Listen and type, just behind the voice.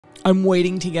I'm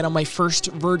waiting to get on my first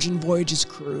Virgin Voyages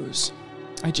cruise.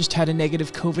 I just had a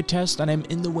negative COVID test and I'm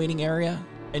in the waiting area,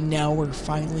 and now we're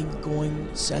finally going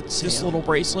set sail. This little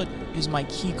bracelet is my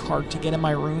key card to get in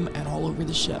my room and all over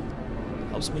the ship.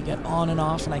 Helps me get on and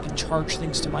off, and I can charge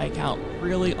things to my account.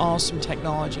 Really awesome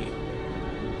technology.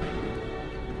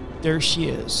 There she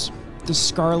is, the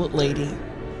Scarlet Lady,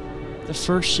 the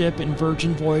first ship in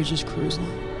Virgin Voyages cruise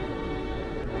line.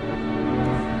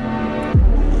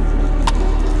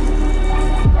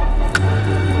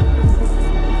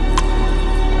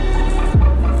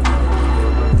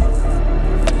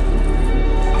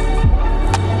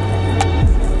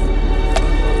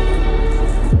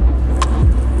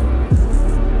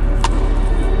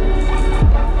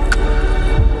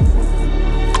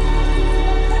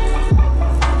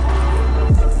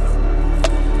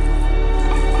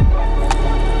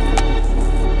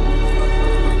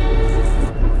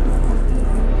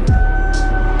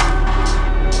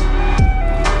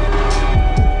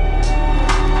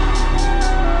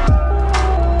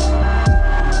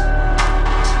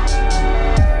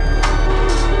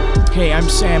 Hey, I'm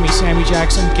Sammy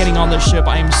Jackson, getting on this ship.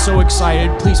 I am so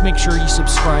excited. Please make sure you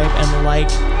subscribe and like.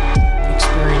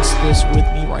 Experience this with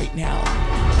me right now.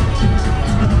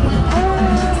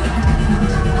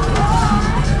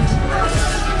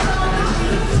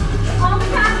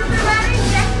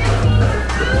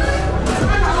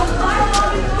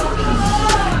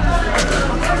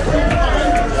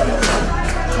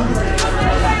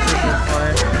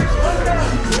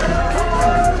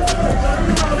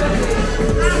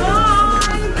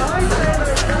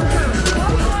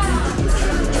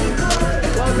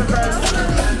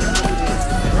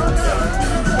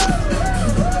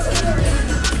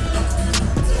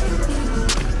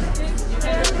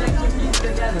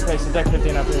 Okay, so deck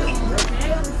 15 up here.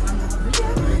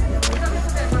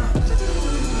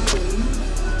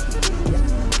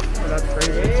 Oh, that's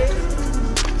great.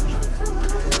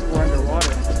 We're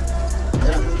underwater.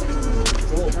 Yeah.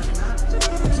 Cool.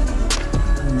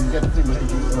 You get to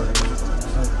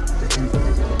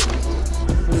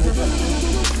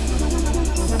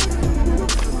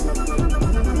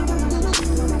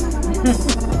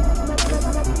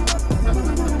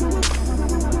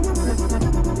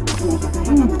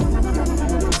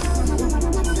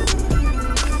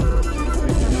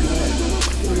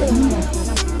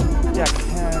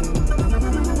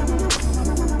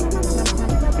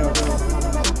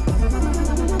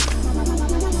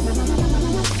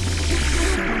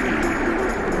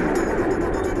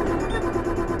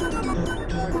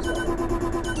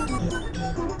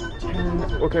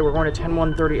Okay, we're going to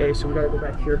 10130A, so we gotta go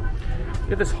back here.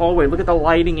 Look at this hallway. Look at the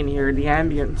lighting in here, the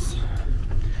ambience,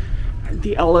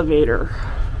 the elevator.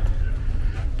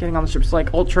 Getting on the ship, it's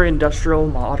like ultra industrial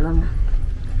modern.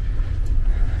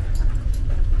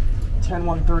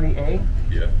 10130A.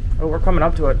 Yeah. Oh, we're coming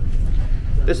up to it.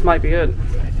 This might be it.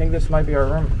 I think this might be our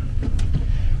room.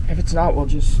 If it's not, we'll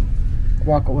just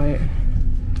walk away.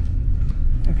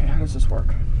 Okay, how does this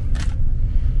work?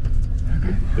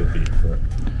 Okay. 50, correct?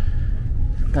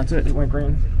 That's it, it went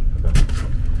green. Okay.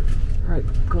 Alright,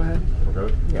 go ahead.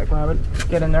 Okay. Yeah, grab it.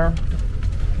 Get in there.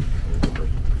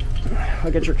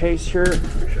 I'll get your case here.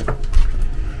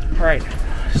 Alright,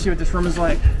 see what this room is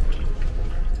like.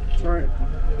 Alright.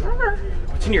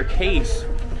 What's in your case?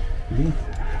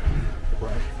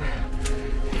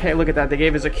 Hey, look at that. They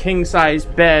gave us a king-size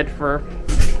bed for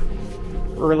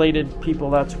related people.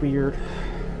 That's weird.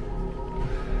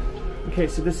 Okay,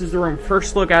 so this is the room.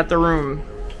 First look at the room.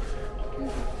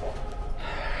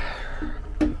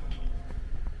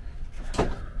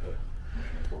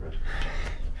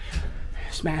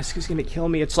 This mask is gonna kill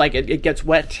me. It's like it gets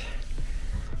wet,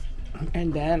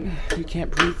 and then you can't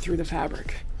breathe through the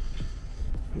fabric.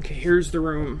 Okay, here's the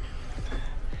room.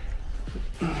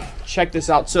 Check this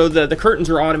out. So the curtains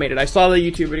are automated. I saw the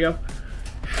YouTube video.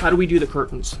 How do we do the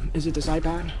curtains? Is it this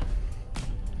iPad?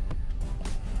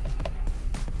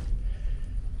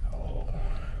 Oh,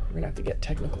 we're gonna have to get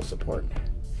technical support.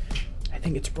 I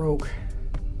think it's broke.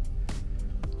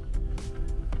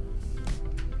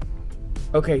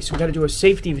 Okay, so we gotta do a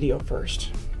safety video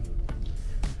first.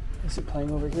 Is it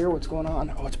playing over here? What's going on?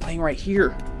 Oh, it's playing right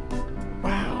here.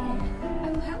 Wow.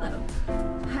 Oh, hello.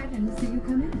 I didn't see you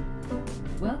come in.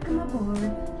 Welcome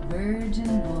aboard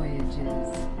Virgin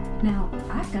Voyages. Now,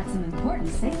 I've got some important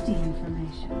safety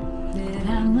information that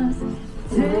I must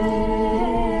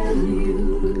tell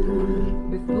you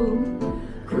before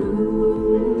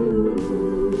cruise.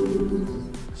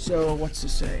 So, what's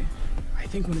this say? I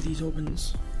think one of these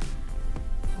opens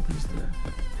the...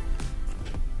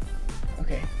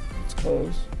 Okay, let's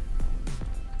close.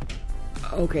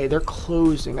 Okay, they're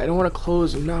closing. I don't want to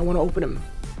close them. No, I want to open them.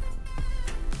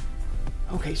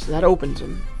 Okay, so that opens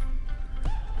them.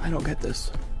 I don't get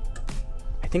this.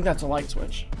 I think that's a light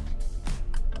switch.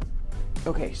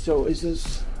 Okay, so is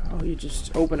this... Oh, you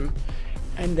just open them.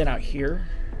 And then out here...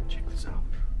 Check this out.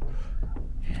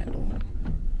 Handle.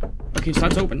 Okay, so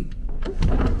that's open.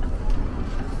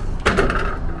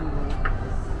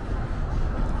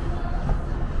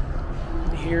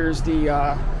 Here's the...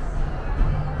 I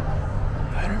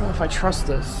don't know if I trust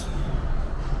this.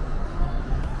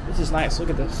 This is nice. Look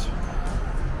at this.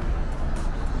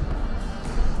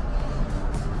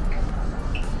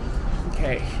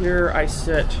 Okay, here I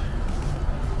sit.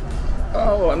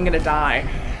 Oh, I'm gonna die.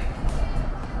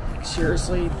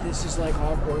 Seriously, this is like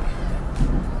awkward.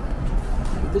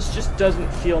 This just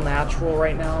doesn't feel natural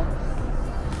right now.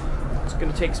 It's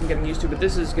gonna take some getting used to, but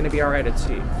this is gonna be alright at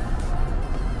sea.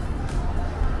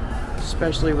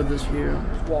 Especially with this view.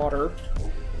 Water.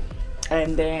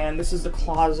 And then this is the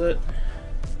closet.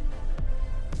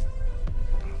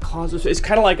 It's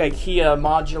kind of like IKEA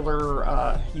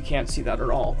modular. You can't see that at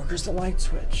all. Where's the light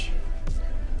switch?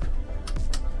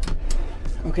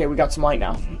 Okay, we got some light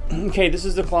now. Okay, this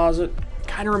is the closet.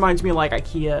 Kind of reminds me of like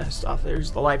IKEA stuff.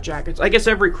 There's the life jackets. I guess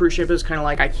every cruise ship is kind of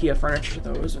like IKEA furniture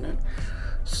though, isn't it?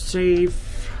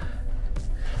 Safe.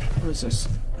 What is this?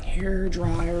 Hair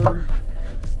dryer.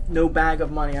 No bag of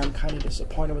money. I'm kind of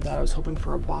disappointed with that. I was hoping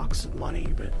for a box of money,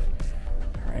 but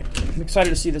alright. I'm excited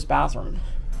to see this bathroom.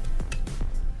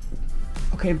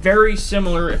 Okay, very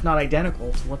similar, if not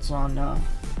identical, to what's on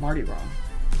Mardi Gras.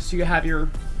 So you have your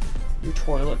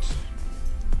toilet.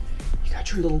 You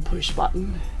got your little push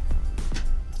button.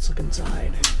 Let's look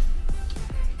inside.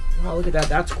 Wow, look at that.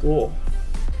 That's cool.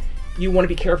 You want to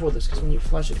be careful with this because when you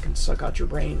flush it, it can suck out your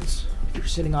brains. If you're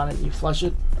sitting on it and you flush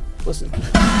it, listen.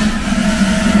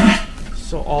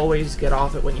 So always get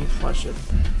off it when you flush it.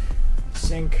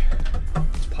 Sink.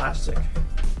 It's plastic.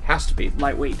 Has to be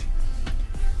lightweight.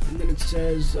 And then it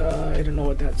says, I don't know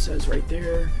what that says right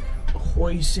there.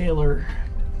 Ahoy Sailor.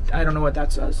 I don't know what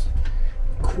that says.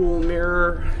 Cool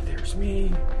mirror. There's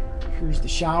me. Here's the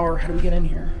shower. How do we get in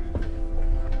here?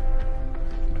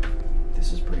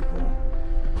 This is pretty cool.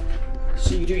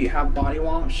 So you have body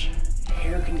wash,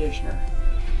 hair conditioner,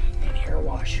 and hair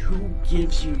wash. Who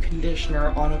gives you conditioner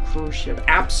on a cruise ship?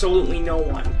 Absolutely no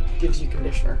one gives you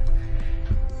conditioner.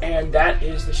 And that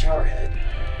is the shower head.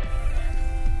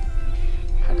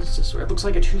 How does this work? It looks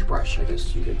like a toothbrush. I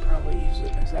guess you could probably use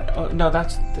it as that. Oh, no,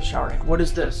 that's the shower head. What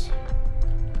is this?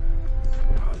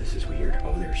 Oh, this is weird.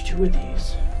 Oh, there's two of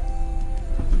these.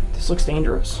 This looks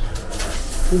dangerous.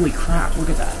 Holy crap, look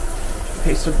at that.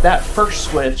 Okay, so that first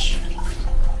switch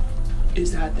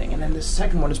is that thing, and then the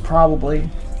second one is probably...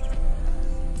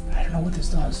 I don't know what this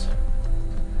does.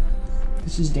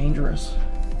 This is dangerous.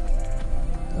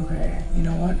 Okay, you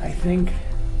know what? I think...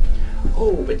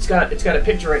 Oh, it's got a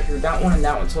picture right here. That one and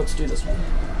that one. So let's do this one.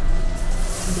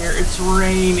 There, it's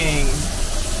raining.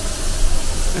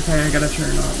 Okay, I gotta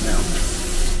turn it on now.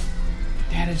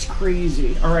 That is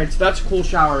crazy. All right, so that's a cool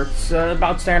shower. It's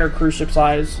about standard cruise ship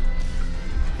size.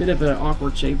 Bit of an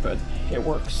awkward shape, but it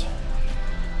works.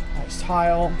 Nice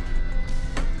tile.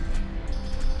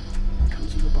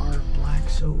 Comes with a bar of black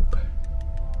soap.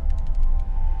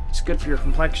 It's good for your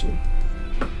complexion.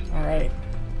 All right.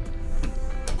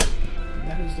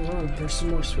 That is the room. There's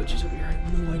some more switches over here. I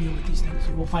have no idea what these things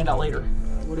are. We'll find out later.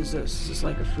 What is this? Is this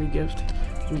like a free gift?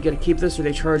 You get to keep this, or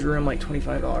they charge your room like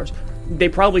 $25? They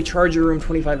probably charge your room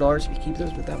 $25 if you keep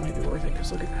this, but that might be worth it,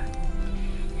 because look at that.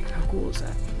 How cool is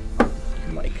that? You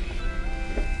can like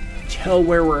tell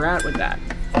where we're at with that.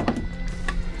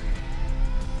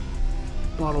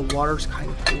 Bottled water's kind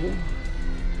of cool.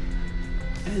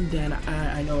 And then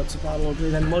I know it's a bottle opener.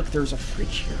 Then look, there's a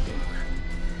fridge here.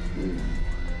 Ooh.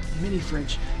 Mini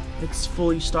fridge. It's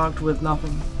fully stocked with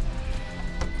nothing,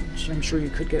 which I'm sure you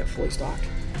could get it fully stocked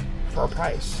for a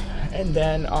price. And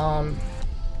then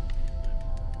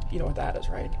you know what that is,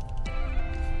 right?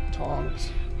 Tongs.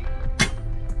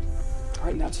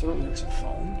 Alright, and that's the room. There's a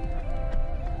phone.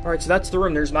 Alright, so that's the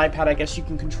room. There's an iPad. I guess you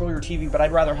can control your TV, but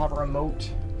I'd rather have a remote.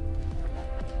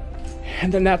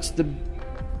 And then that's the...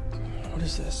 What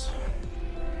is this?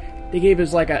 They gave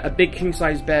us like a big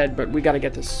king-size bed, but we gotta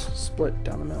get this split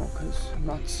down the middle because I'm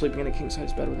not sleeping in a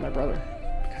king-size bed with my brother.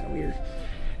 Kind of weird.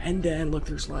 And then, look,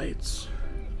 there's lights.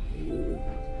 Ooh.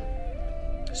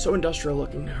 So industrial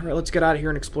looking. Alright, let's get out of here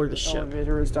and explore the ship. The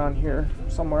elevator is down here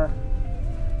somewhere,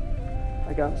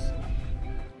 I guess.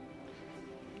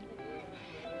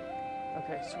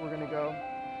 Okay, so we're gonna go...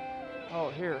 Oh,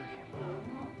 here.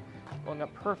 Going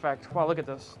up perfect. Wow, look at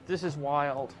this. This is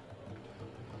wild.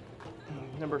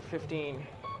 Number 15.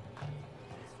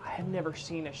 I have never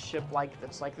seen a ship like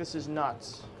this. Like, this is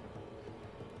nuts.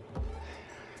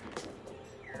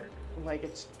 Like,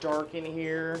 it's dark in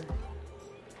here.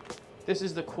 This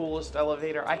is the coolest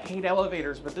elevator. I hate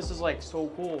elevators, but this is like so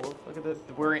cool. Look at the,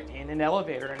 we're in an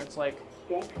elevator and it's like,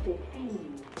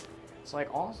 it's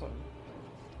like awesome.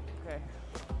 Okay.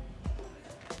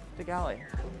 The galley.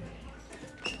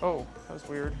 Oh, that was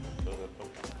weird.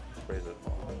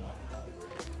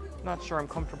 Not sure I'm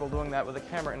comfortable doing that with a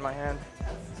camera in my hand.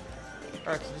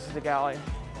 All right, so this is the galley.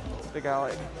 The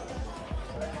galley.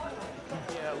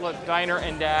 Yeah, look, diner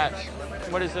and dash.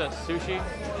 What is this? Sushi?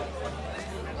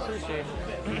 Sushi.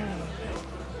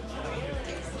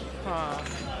 Huh.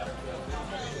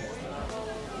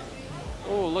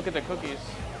 Oh, look at the cookies.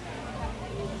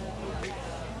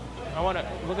 I want to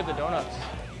look at the donuts.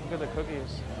 Look at the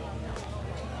cookies.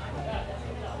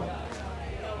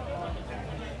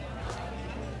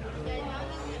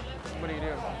 What do you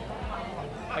do?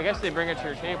 I guess they bring it to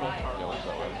your table.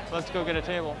 Let's go get a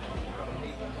table.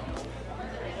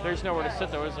 There's nowhere to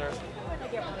sit though, is there?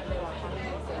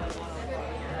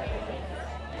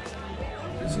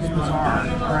 This is bizarre.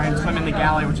 Alright, so I'm in the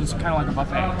galley, which is kind of like a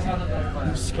buffet.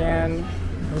 You scan,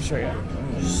 I'll show you.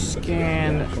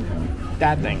 Scan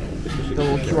that thing, the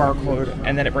little QR code,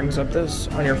 and then it brings up this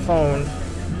on your phone.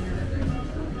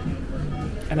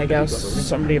 And I guess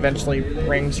somebody eventually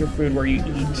brings your food where you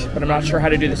eat, but I'm not sure how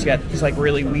to do this yet. It's like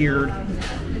really weird.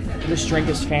 This drink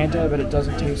is Fanta, but it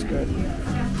doesn't taste good.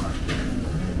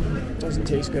 It doesn't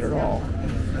taste good at all.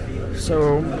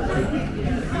 So,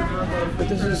 but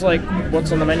this is like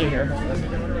what's on the menu here.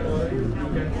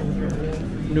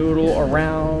 Noodle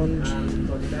around.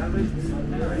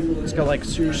 It's got like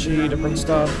sushi, different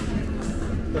stuff.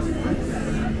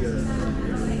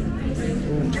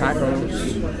 Ooh,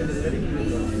 tacos.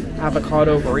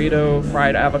 Avocado burrito,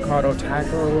 fried avocado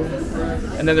taco.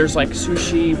 And then there's like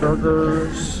sushi,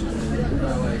 burgers,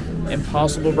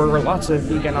 Impossible Burger, lots of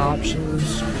vegan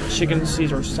options. Chicken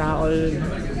Caesar salad.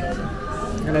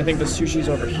 And I think the sushi's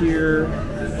over here.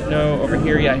 No, over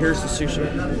here. Yeah, here's the sushi.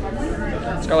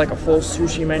 It's got like a full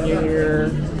sushi menu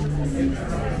here.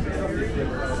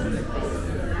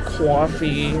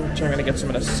 Coffee, which I'm gonna get some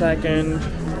in a second.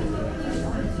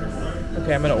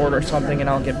 Okay, I'm gonna order something and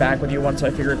I'll get back with you once I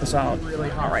figure this out. Really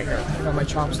hot right here. I got my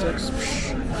chopsticks.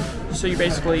 So you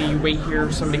wait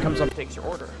here, somebody comes up and takes your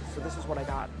order. So this is what I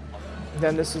got.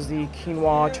 Then this is the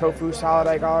quinoa tofu salad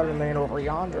I got, and then over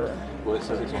yonder,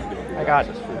 I got,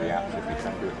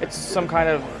 it's some kind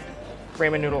of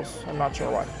ramen noodles. I'm not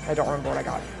sure what. I don't remember what I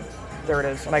got. There it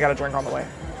is, and I got a drink on the way.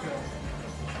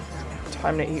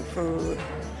 Time to eat food.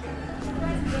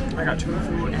 I got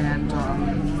tofu and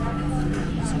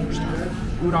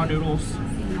udon noodles.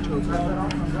 Tofu.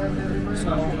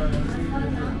 So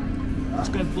it's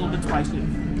good, a little bit spicy, a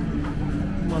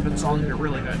little bit salty, but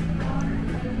really good.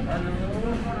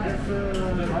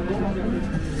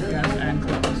 Yes, and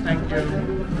close. Thank you.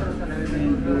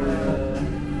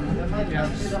 Yes,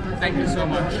 thank you so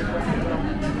much.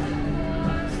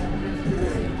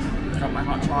 Got my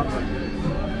hot chocolate.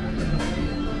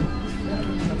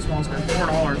 That smells good.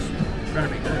 $4. Better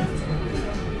be good.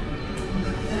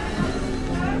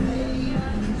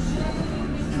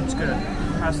 It's good.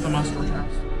 Pass the mustard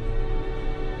test.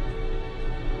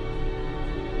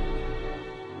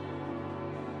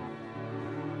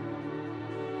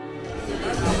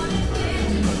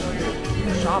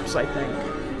 Shops, I think.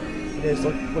 It is.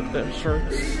 Look at the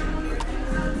shirts.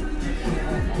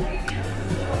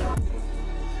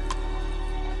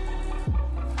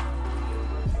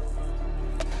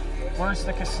 Where's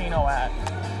the casino at?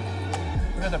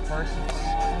 Look at the purses.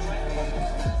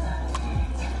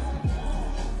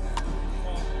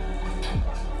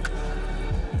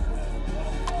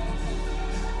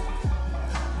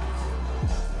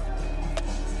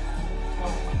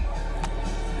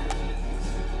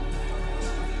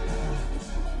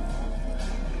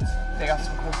 They got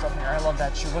some cool stuff here. I love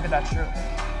that shoe. Look at that shoe.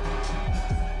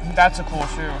 That's a cool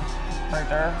shoe. Right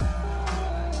there.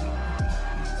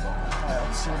 Alright,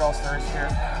 let's see what else there is here.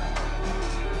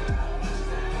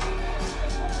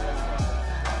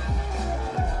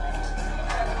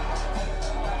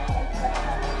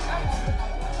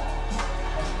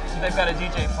 So they've got a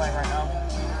DJ playing right now.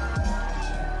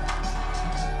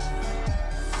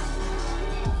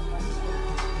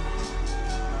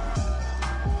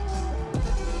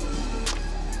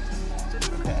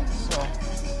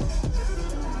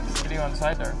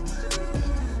 Inside there.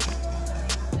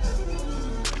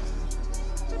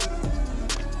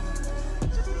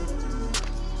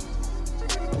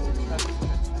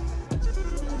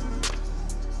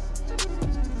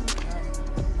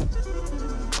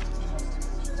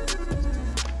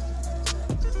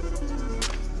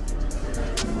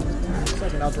 It's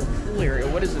like an outdoor pool area.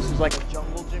 What is this? It's like a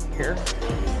jungle Gym here.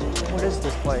 What is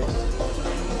this place?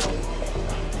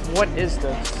 What is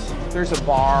this? There's a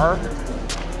bar.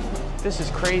 This is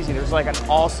crazy. There's like an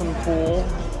awesome pool.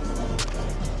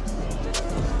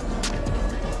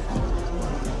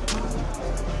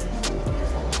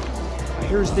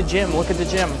 Here's the gym. Look at the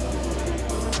gym.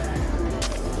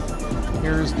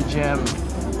 Here's the gym.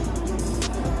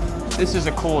 This is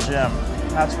a cool gym.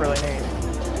 That's really neat.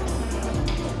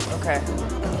 Okay.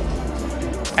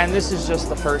 And this is just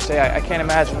the first day. I can't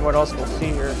imagine what else we'll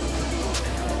see here.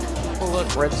 Oh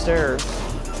look, red stairs.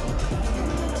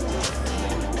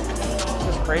 This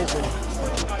is crazy.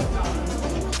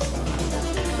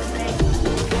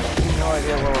 No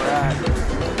idea where we're at.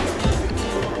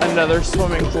 Another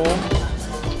swimming pool.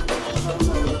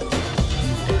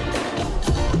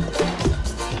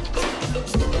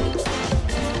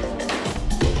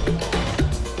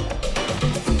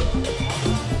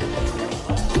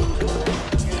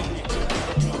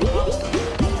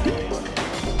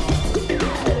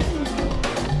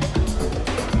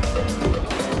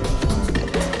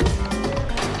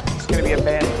 A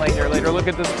band playing here later. Look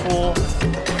at this pool.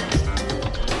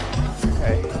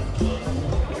 Okay.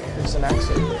 Here's an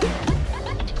exit.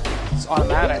 It's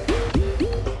automatic.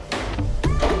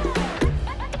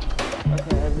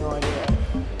 Okay, I have no idea.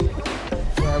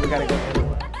 Yeah, we gotta go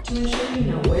anywhere. To ensure you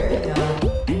know where to go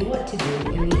and what to do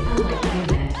in the unlikely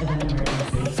event of an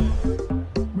emergency.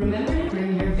 Remember to bring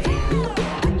your van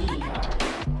and key card.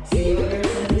 See you at your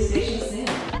assembly station soon.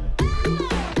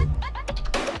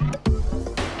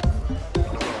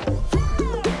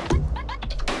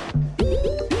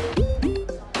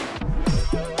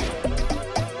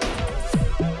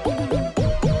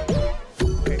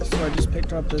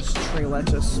 Up this tray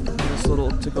lettuce in this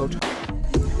little to-go.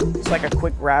 It's like a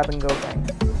quick grab and go thing.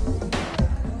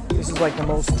 This is like the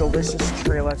most delicious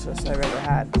tray lettuce I've ever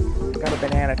had. Got a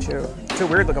banana too. It's a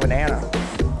weird looking banana,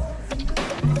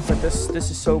 but this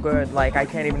is so good. Like I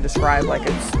can't even describe. Like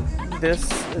this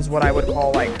is what I would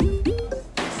call like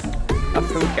a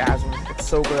foodgasm. It's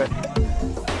so good.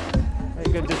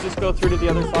 Very good. Does this go through to the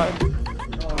other side?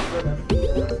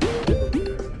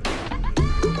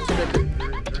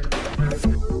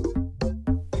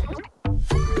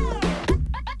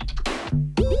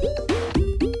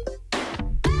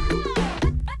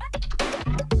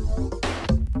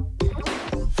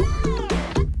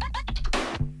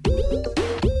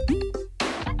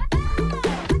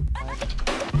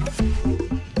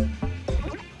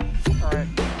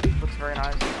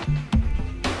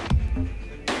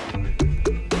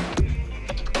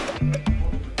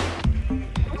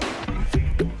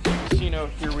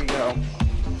 Here we go.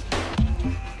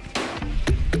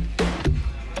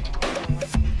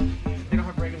 They don't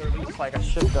have regular leaves like a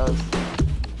ship does.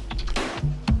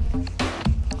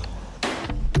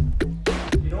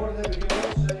 You know what they would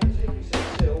all say is if you said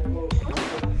sail close to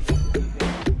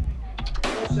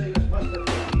all sailors must have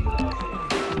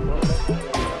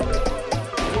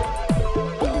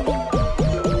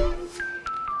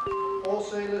all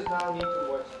sailors now need to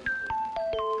watch this.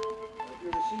 If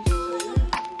you're a seasoned sailor,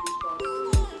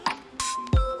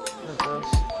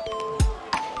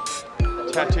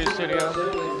 Tattoo studio.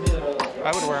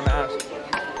 I would wear a mask.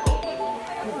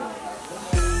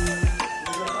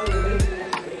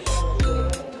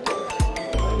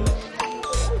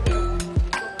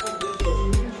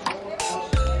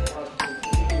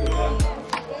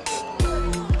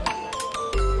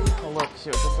 Oh look, see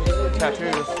what this is?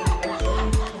 Tattoos.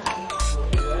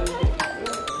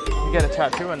 You get a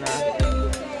tattoo in there.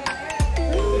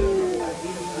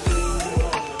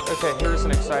 Okay, here's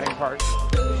an exciting part.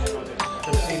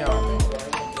 Casino.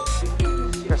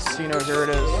 Casino, here it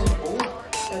is.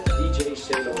 DJ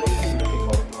Scarlet Lady kicking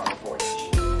off our voyage.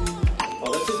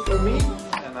 Well, that's it for me,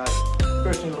 and I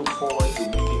personally look forward to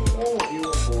meeting all of you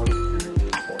on board during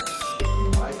this voyage.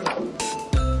 Bye for now.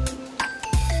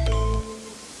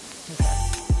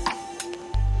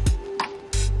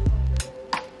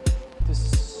 This,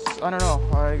 I don't know.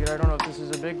 I don't know if this is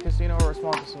a big casino or a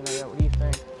small casino yet. What do you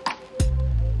think?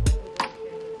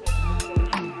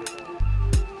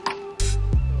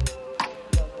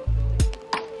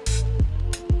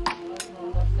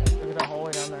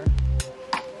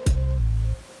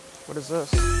 What is this?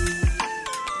 This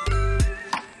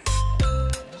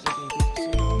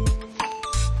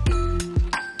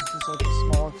is like the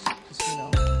smallest casino.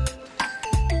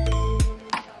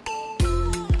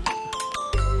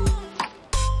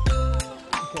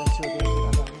 Okay, let's see what games we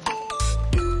got down here.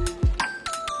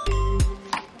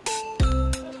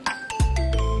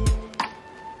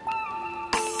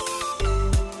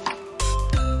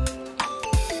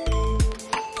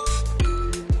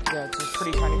 Yeah, it's a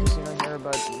pretty tiny casino here,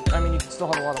 but I mean, you can still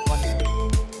have a lot of fun here.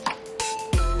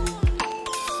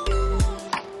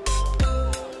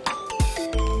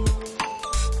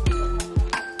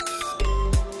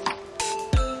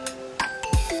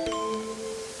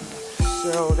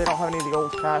 So they don't have any of the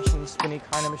old-fashioned spinny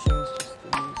kind of machines, just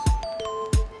these.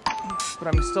 But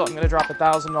I'm gonna drop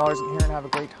 $1,000 in here and have a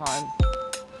great time.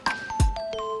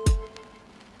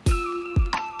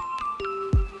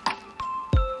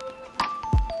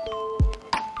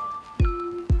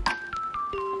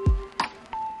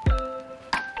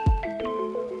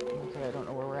 Okay, I don't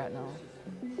know where we're at now.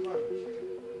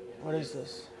 What is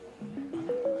this?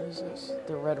 What is this?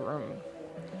 The Red Room.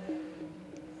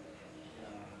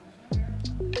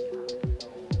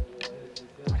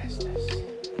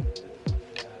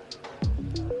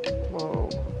 Whoa.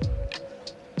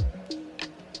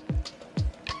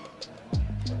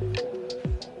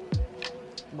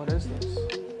 What is this?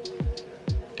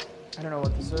 I don't know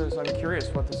what this is. I'm curious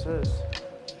what this is.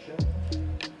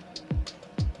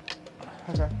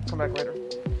 Okay, come back later.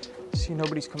 See,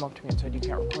 nobody's come up to me and said you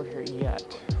can't record here yet.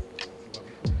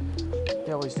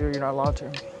 They always do, you're not allowed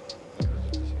to.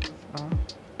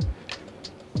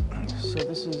 So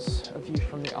this is a view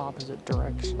from the opposite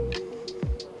direction.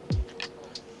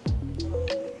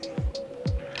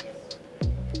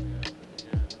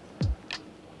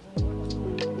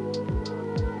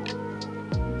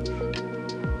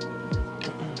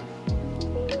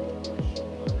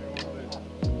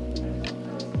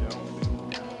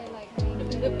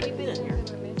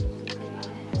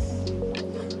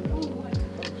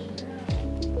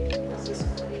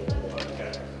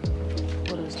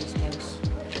 What is this place?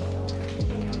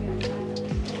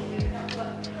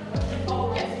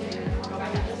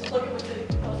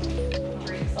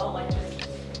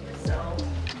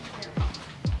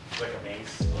 Like a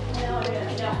maze.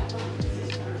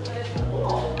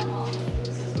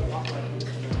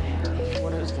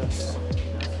 What is this?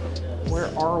 Where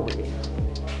are we?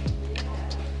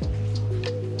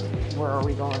 Where are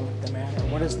we going with the manor?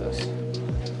 What is this?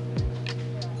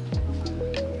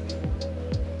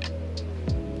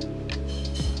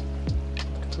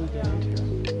 What did we get into?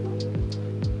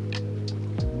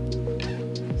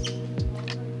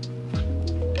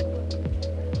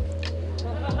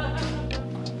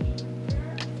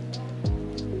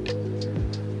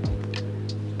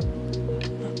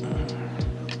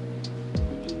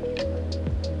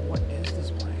 What is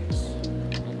this place?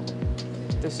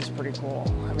 This is pretty cool.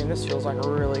 I mean, this feels like a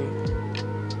really,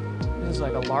 this is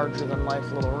like a larger than life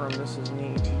little room. This is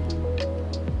neat.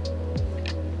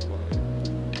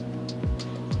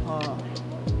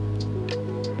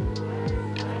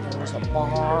 There's a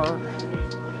bar.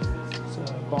 There's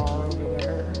a bar over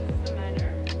there.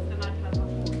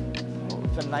 Oh,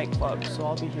 it's a nightclub, so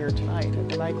I'll be here tonight at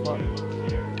the nightclub.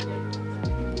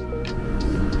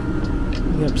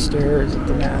 The upstairs at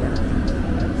the manor.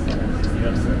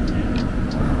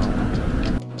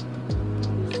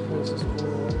 This place is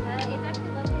cool. It's actually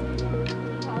located in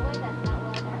the hallway that's not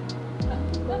well marked.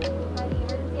 By the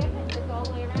emergency exit, just go all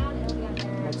the way around, it'll be on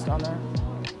there. What's down there?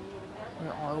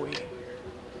 Where are we?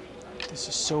 This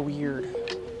is so weird.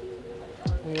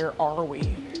 Where are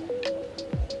we?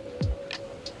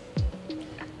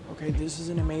 Okay, this is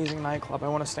an amazing nightclub. I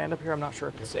want to stand up here. I'm not sure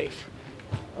if it's safe.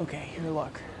 Okay, here,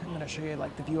 look. I'm gonna show you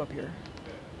like the view up here.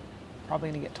 Probably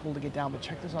gonna get told to get down, but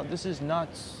check this out. This is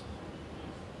nuts.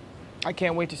 I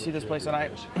can't wait to see this place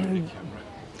tonight.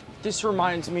 This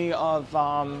reminds me of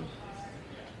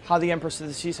how the Empress of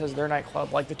the Seas has their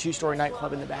nightclub, like the two-story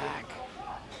nightclub in the back.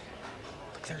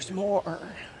 Look, there's more.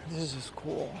 This is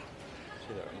cool.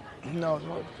 See that right? No, To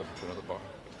another bar.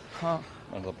 huh?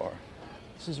 Another bar.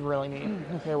 This is really neat.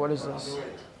 Okay, what is this?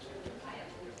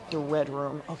 The Red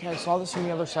Room. Okay, I saw this from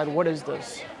the other side. What is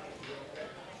this?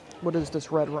 What is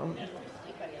this Red Room?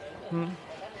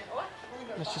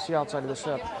 Let's just see outside of the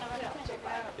ship.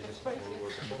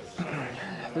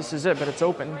 This is it, but it's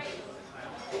open.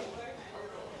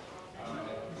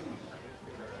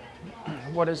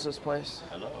 What is this place?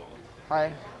 Hello,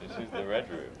 Hi, this is the Red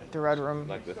Room, the Red Room.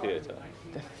 like the theatre.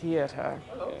 The theater.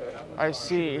 I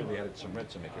see. We added some red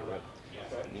to make it red.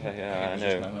 Yeah, I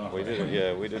know. We didn't.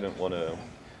 Yeah, we didn't want to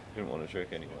trick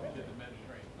anyone.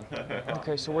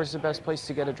 Okay, so where's the best place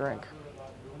to get a drink?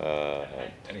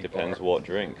 Depends what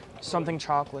drink. Something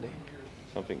chocolatey,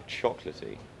 Something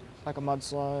chocolatey. like a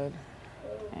mudslide.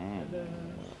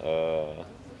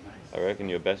 I reckon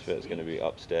your best bet is going to be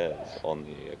upstairs on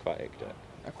the aquatic deck.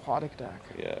 Aquatic deck.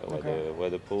 Yeah, Okay. where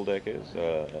the pool deck is.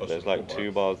 There's like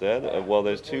two bars there. Well,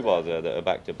 there's two bars there that are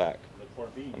back to back,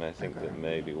 and I think that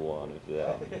maybe one of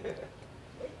them.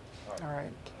 All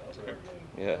right.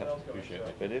 Yeah. Appreciate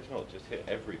it. But if not, just hit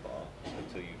every bar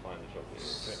until you find the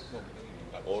chocolate.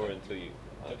 Or until you...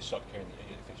 Stop carrying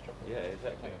the fixture. Yeah,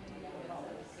 exactly.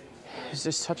 Is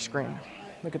this touchscreen?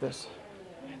 Look at this.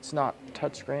 It's not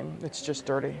touchscreen. It's just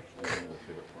dirty.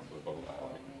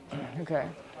 Okay.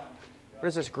 What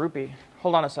is this groupie?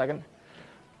 Hold on a second.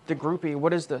 The groupie,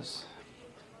 what is this?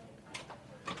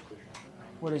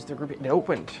 What is the groupie? It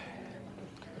opened.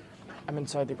 I'm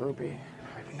inside the groupie.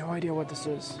 I have no idea what this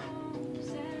is.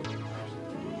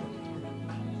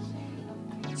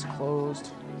 It's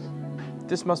closed.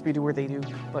 This must be where they do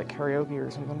like karaoke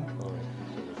or something.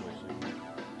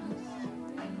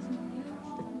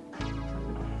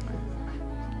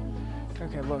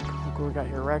 Okay, look what we got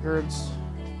here. Records.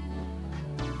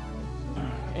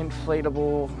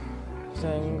 Inflatable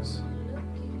things.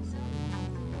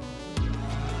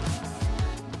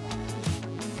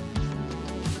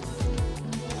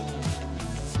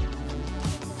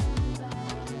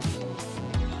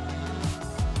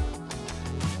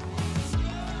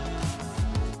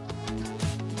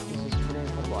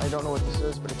 I don't know what this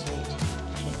is, but it's neat.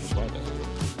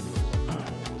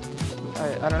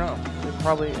 I don't know.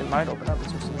 It might open up.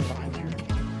 Is there something behind here?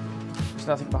 There's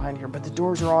nothing behind here, but the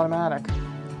doors are automatic.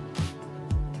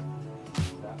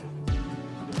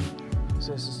 Is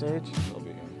this the stage? It'll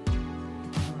be here.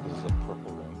 This is a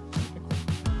purple room.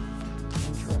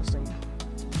 Interesting. So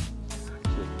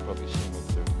you can probably see me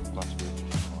through glass bridge.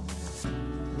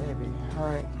 Maybe. All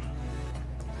right.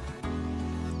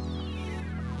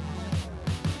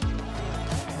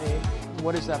 Hey,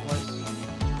 what is that place?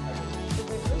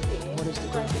 What is the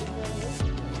groupie?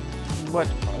 What?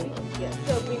 Yeah,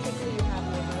 so basically you have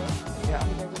your room. Yeah.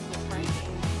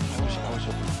 I was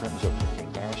hoping friends up to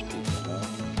embarrass people.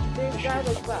 There's that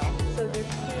as well. So there's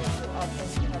two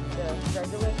options. You have the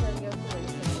regular karaoke where you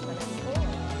can invite people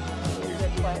and it's a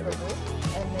private group,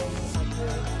 and then you have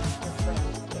your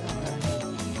friends.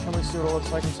 Can we see what it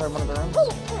looks like inside one of the rooms? Oh,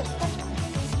 of course.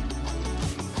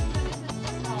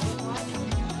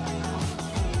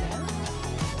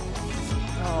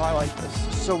 Oh, I like this.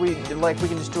 So we can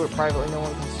just do it privately. No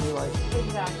one can see like.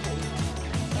 Exactly.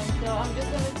 And so I'm just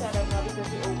going to set up now because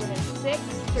we open at 6.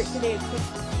 For today it's 6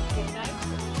 to midnight,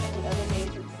 and the other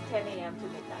days it's 10 a.m. to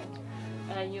midnight.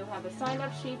 And you'll have a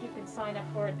sign-up sheet. You can sign up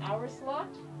for an hour slot.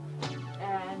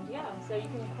 And yeah, so you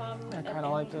can come. I kind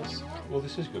of like this. Well,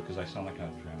 this is good because I sound like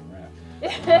I'm trying to rap.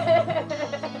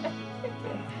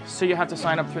 So you have to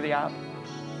sign up through the app.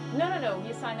 No.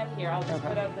 You sign up here. I'll just Okay.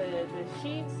 put up the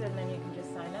sheets, and then you can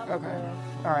just sign up. Okay.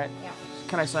 All right. Yeah.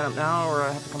 Can I sign up now, or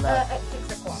I have to come back? At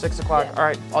 6 o'clock. 6 o'clock. Yeah. All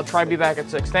right. I'll try to be back at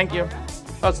 6. Thank you.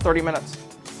 That's 30 minutes.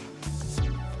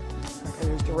 Okay,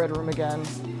 there's the red room again.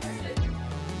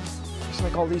 It's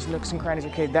like all these nooks and crannies.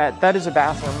 Okay, that is a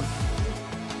bathroom.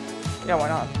 Yeah, why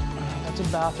not? That's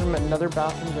a bathroom. Another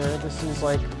bathroom there. This is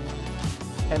like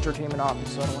entertainment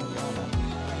office, so I don't want to go on that.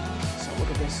 So look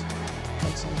at this.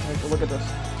 Look at this.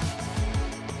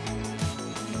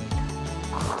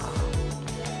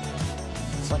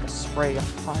 It's like a spray of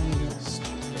fine mist.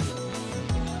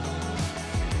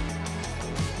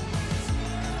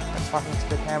 I'm talking to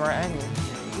the camera and you.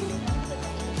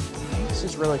 This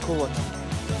is really cool looking.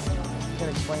 I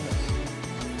can't explain this.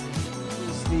 This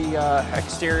is the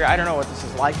exterior. I don't know what this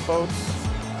is. Lifeboats.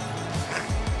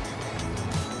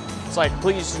 It's like,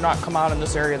 please do not come out in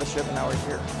this area of the ship, and now we're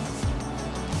here.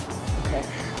 Okay.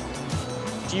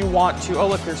 Do you want to? Oh,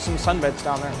 look, there's some sunbeds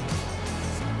down there.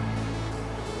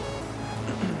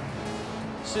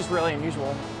 This is really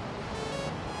unusual.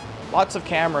 Lots of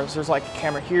cameras. There's like a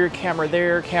camera here, camera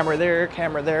there, camera there,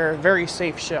 camera there. Very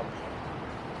safe ship.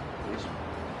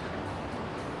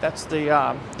 That's the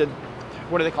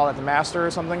what do they call that? The master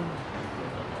or something?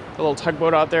 The little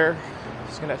tugboat out there.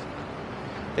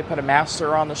 They put a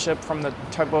master on the ship from the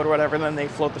tugboat or whatever, and then they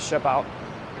float the ship out.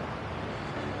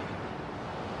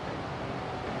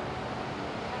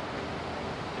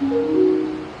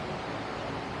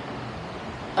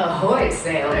 Ahoy,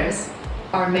 sailors!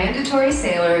 Our mandatory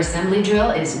sailor assembly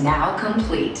drill is now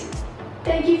complete.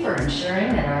 Thank you for ensuring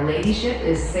that our lady ship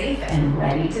is safe and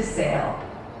ready to sail.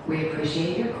 We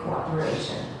appreciate your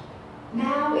cooperation.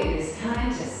 Now it is time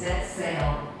to set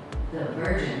sail the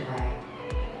Virgin way.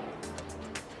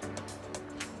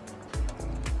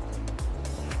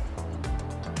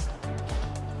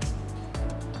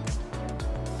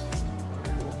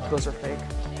 Those are fake.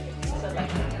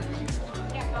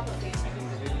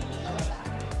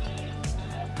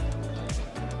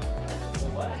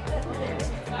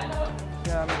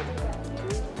 Yeah,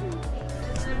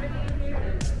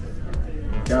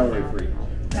 Calorie free.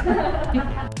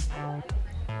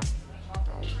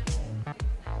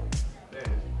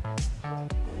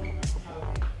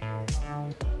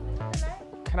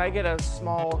 Can I get a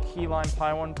small key lime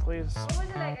pie one, please? What would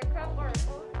you like, a cup or a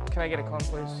cone? Can I get a cone,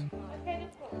 please? What kind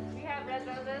of cone? We have red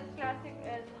velvet, classic,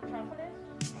 and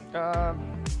chocolate.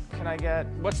 Can I get,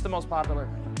 what's the most popular?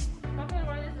 Popular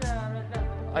one is red velvet.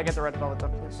 I get the red velvet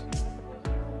then, please.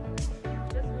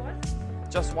 Just one?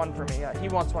 Just one for me, yeah. He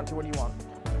wants one too. What do you want?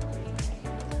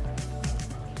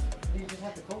 You just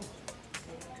have the cone.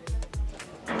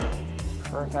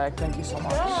 Perfect. Thank you so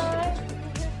much. Bye.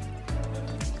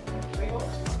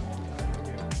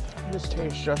 This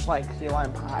tastes just like key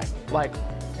lime pie. Like,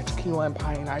 it's key lime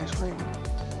pie and ice cream.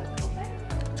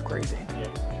 It's crazy.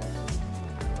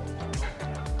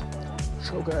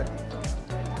 So good.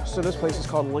 So this place is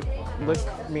called Lick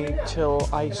Me Till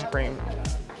Ice Cream.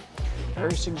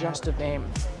 Very suggestive name.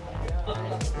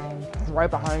 Right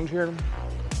behind here,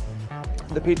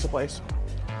 the pizza place.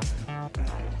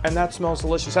 And that smells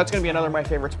delicious. That's gonna be another of my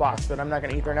favorite spots, but I'm not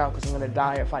gonna eat there now because I'm gonna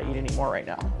die if I eat any more right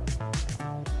now.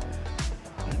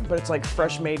 But it's like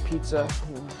fresh made pizza.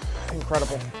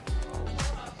 Incredible.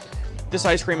 This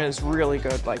ice cream is really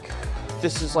good. Like,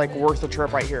 this is like worth the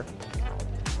trip right here.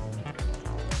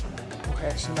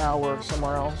 Okay, so now we're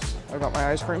somewhere else. I got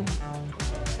my ice cream.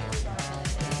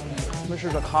 Wish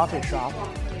there's a coffee shop.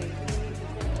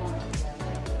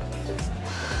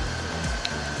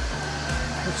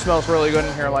 It smells really good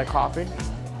in here, like coffee.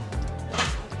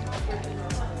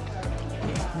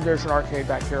 There's an arcade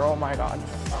back here. Oh my god.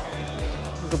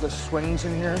 Look at the swings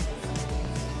in here.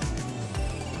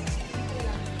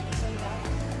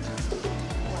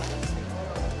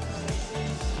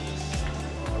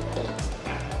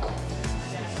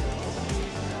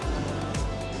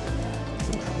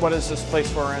 What is this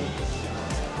place we're in?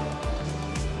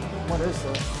 What is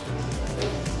this?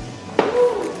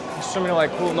 There's so many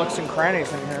like cool nooks and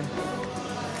crannies in here.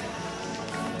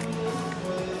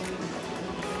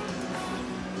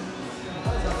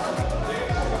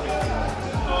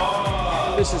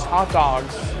 This is hot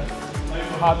dogs.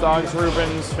 Hot dogs,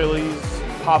 Reubens, Phillies,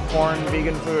 popcorn,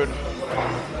 vegan food.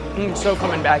 So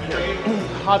coming back here.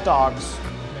 Hot dogs.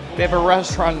 They have a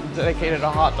restaurant dedicated to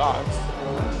hot dogs.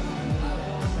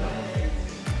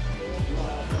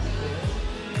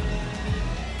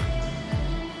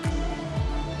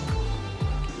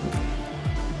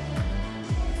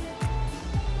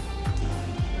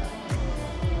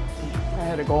 I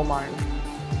had a gold mine.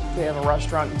 They have a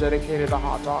restaurant dedicated to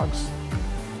hot dogs.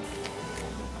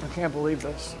 I can't believe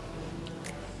this.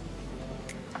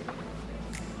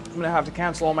 I'm gonna have to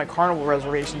cancel all my carnival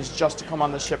reservations just to come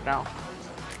on this ship now.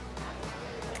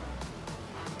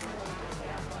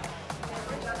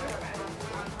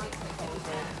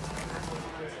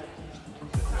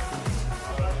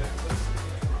 I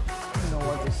don't know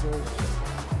what this is.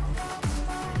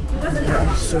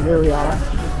 Yeah, so here we are.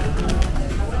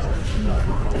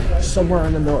 Somewhere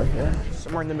in the middle here.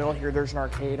 Somewhere in the middle here, there's an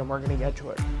arcade, and we're gonna get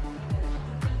to it.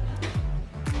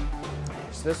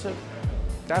 Is this it?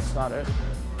 That's not it.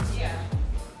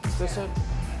 Is this it?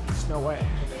 There's no way.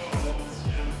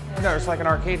 No, it's like an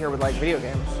arcade here with like video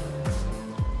games.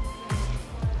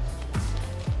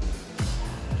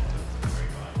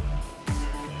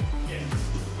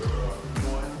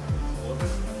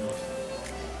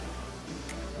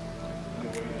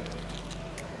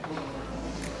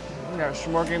 There's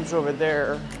some more games over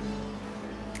there.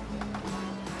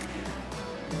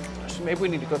 So maybe we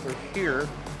need to go through here.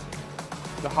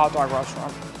 The hot dog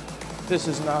restaurant. This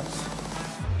is nuts.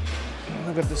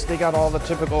 Look at this. They got all the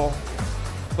typical.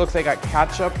 Look, they got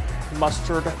ketchup,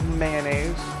 mustard,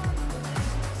 mayonnaise.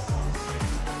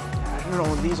 I don't know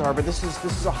what these are, but this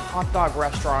is a hot dog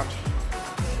restaurant.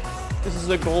 This is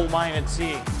a gold mine at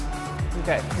sea.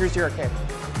 Okay, here's your arcade.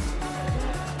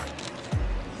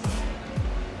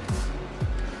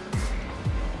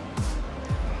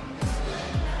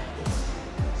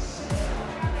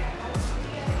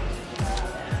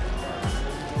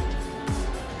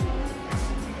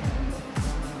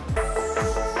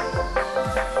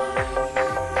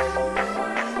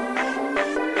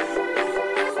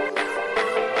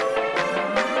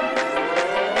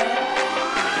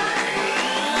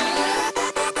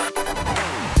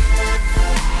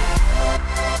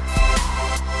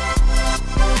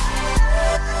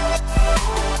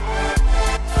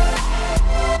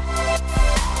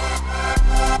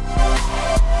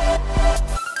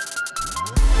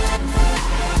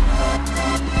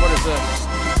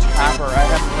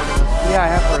 Yeah, I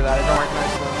have heard of that. I don't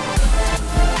recognize them.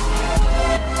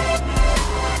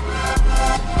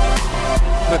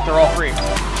 But they're all free.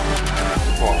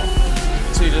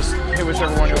 So you just hit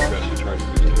whichever one you want.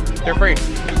 They're free.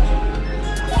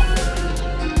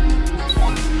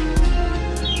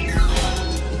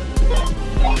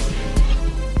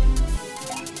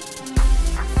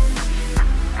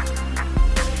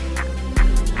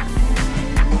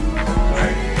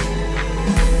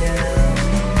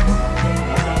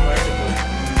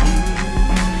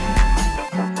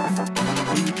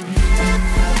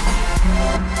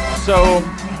 So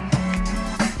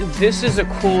this is a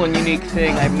cool and unique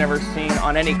thing I've never seen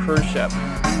on any cruise ship.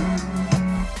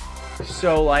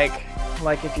 So like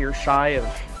if you're shy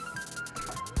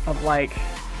of like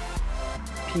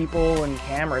people and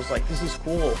cameras, like this is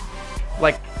cool.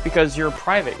 Like because you're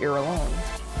private, you're alone.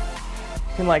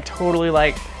 You can like totally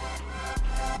like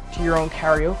do your own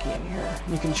karaoke in here.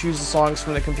 You can choose the songs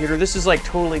from the computer. This is like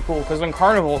totally cool because on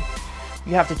Carnival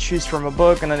you have to choose from a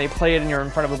book and then they play it and you're in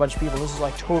front of a bunch of people. This is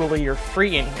like totally, you're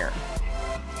free in here.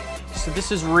 So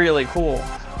this is really cool.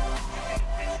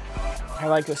 I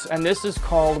like this. And this is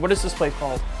called, what is this place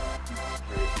called?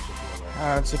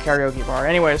 It's a karaoke bar.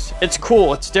 Anyways, it's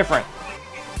cool, it's different.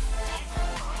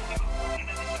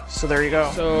 So there you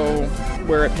go. So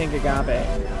we're at Pink Agave.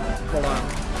 Hold on.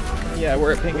 Yeah,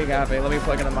 we're at Pink Agave. Let me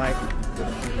plug in the mic.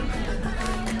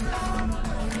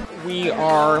 We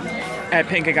are at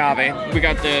Pink Agave. We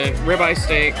got the ribeye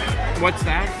steak. What's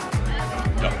that?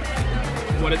 Duck.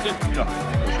 What is it? Duck.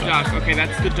 Duck. Okay,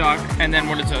 that's the duck. And then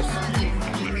what is this?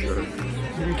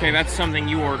 Okay, that's something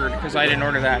you ordered because I didn't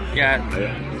order that yet.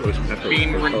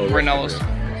 Bean granellas.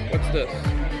 What's this?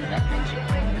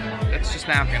 That's just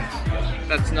napkins.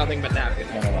 That's nothing but napkins.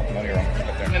 No, you're wrong.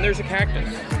 And there's a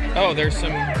cactus. Oh, there's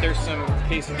some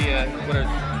quesadilla, what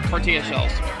are tortilla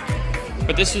shells.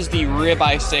 But this is the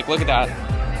ribeye steak. Look at that.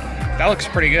 That looks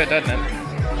pretty good, doesn't it?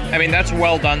 I mean, that's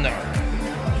well done though.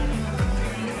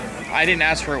 I didn't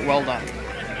ask for it well done,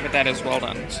 but that is well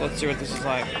done. So let's see what this is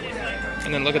like.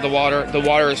 And then look at the water. The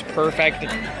water is perfect.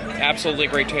 Absolutely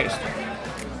great taste.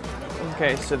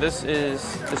 Okay, so this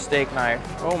is the steak knife.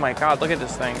 Oh my God, look at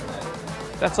this thing.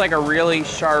 That's like a really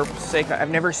sharp steak knife.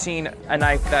 I've never seen a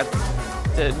knife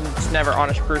that's never on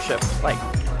a cruise ship. Like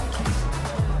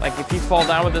if you fall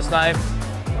down with this knife,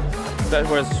 that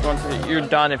was once you're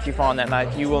done. If you fall on that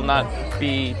knife, you will not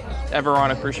be ever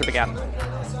on a cruise ship again.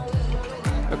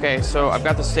 Okay, so I've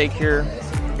got the steak here.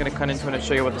 I'm gonna cut into it and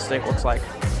show you what the steak looks like.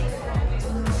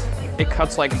 It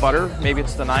cuts like butter. Maybe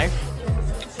it's the knife.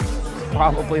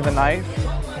 Probably the knife.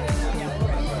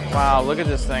 Wow, look at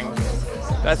this thing.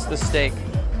 That's the steak.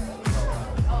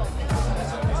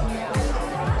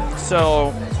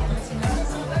 So,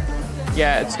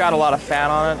 yeah, it's got a lot of fat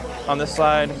on it on this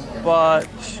side, but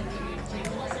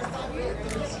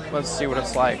let's see what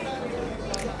it's like.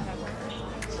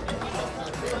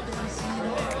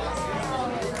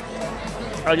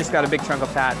 I just got a big chunk of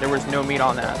fat. There was no meat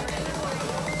on that.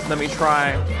 Let me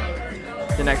try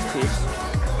the next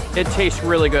piece. It tastes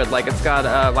really good. Like it's got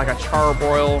like a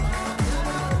charbroil,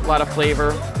 a lot of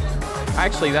flavor.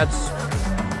 Actually, that's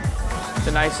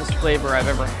the nicest flavor I've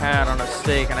ever had on a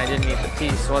steak, and I didn't eat the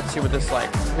piece. So let's see what this is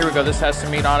like. Here we go. This has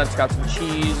some meat on it. It's got some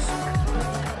cheese.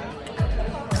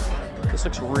 This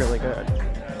looks really good.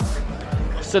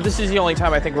 So this is the only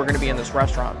time I think we're going to be in this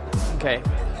restaurant. Okay,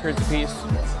 here's the piece.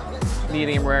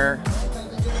 Medium rare.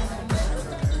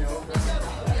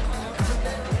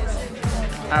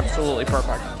 Absolutely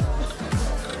perfect.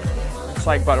 It's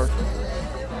like butter.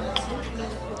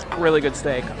 Really good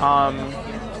steak.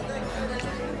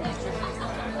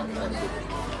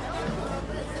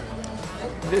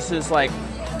 This is like,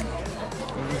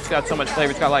 it's got so much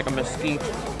flavor. It's got like a mesquite.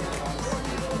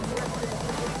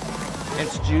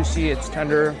 It's juicy, it's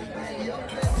tender,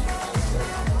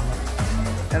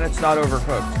 and it's not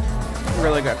overcooked.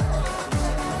 Really good.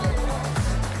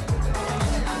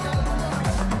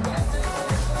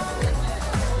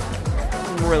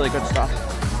 Really good stuff.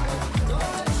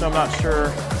 So I'm not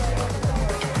sure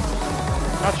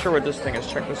what this thing is.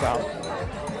 Check this out.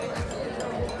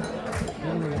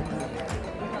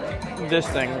 This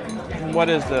thing. What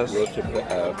is this? Roasted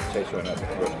potato and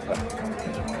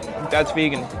That's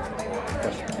vegan.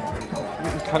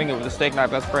 Cutting it with a steak knife,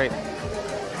 that's great.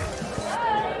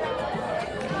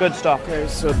 Good stuff. Okay,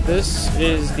 so this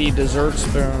is the dessert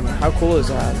spoon. How cool is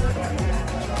that?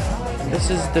 This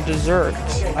is the dessert.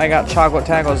 I got chocolate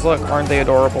tacos. Look, aren't they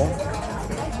adorable?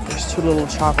 There's two little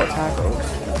chocolate tacos.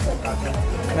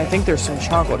 And I think there's some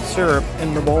chocolate syrup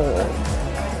in the bowl.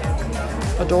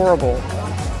 Adorable.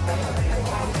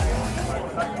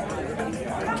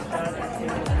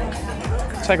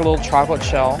 It's like a little chocolate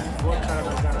shell.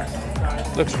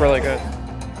 Looks really good.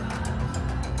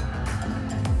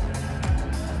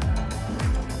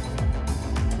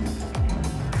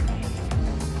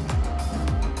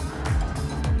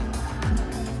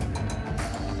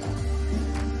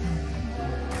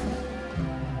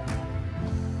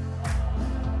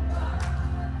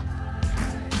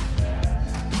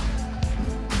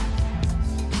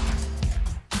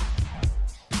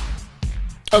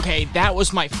 Okay, that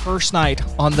was my first night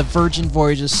on the Virgin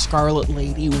Voyages Scarlet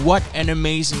Lady. What an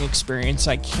amazing experience.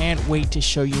 I can't wait to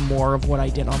show you more of what I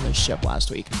did on this ship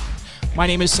last week. My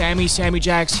name is Sammy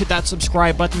Jax. Hit that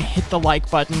subscribe button, hit the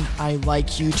like button. I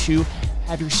like you too.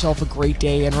 Have yourself a great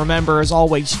day, and remember, as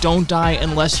always, don't die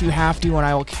unless you have to, and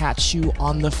I will catch you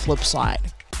on the flip side.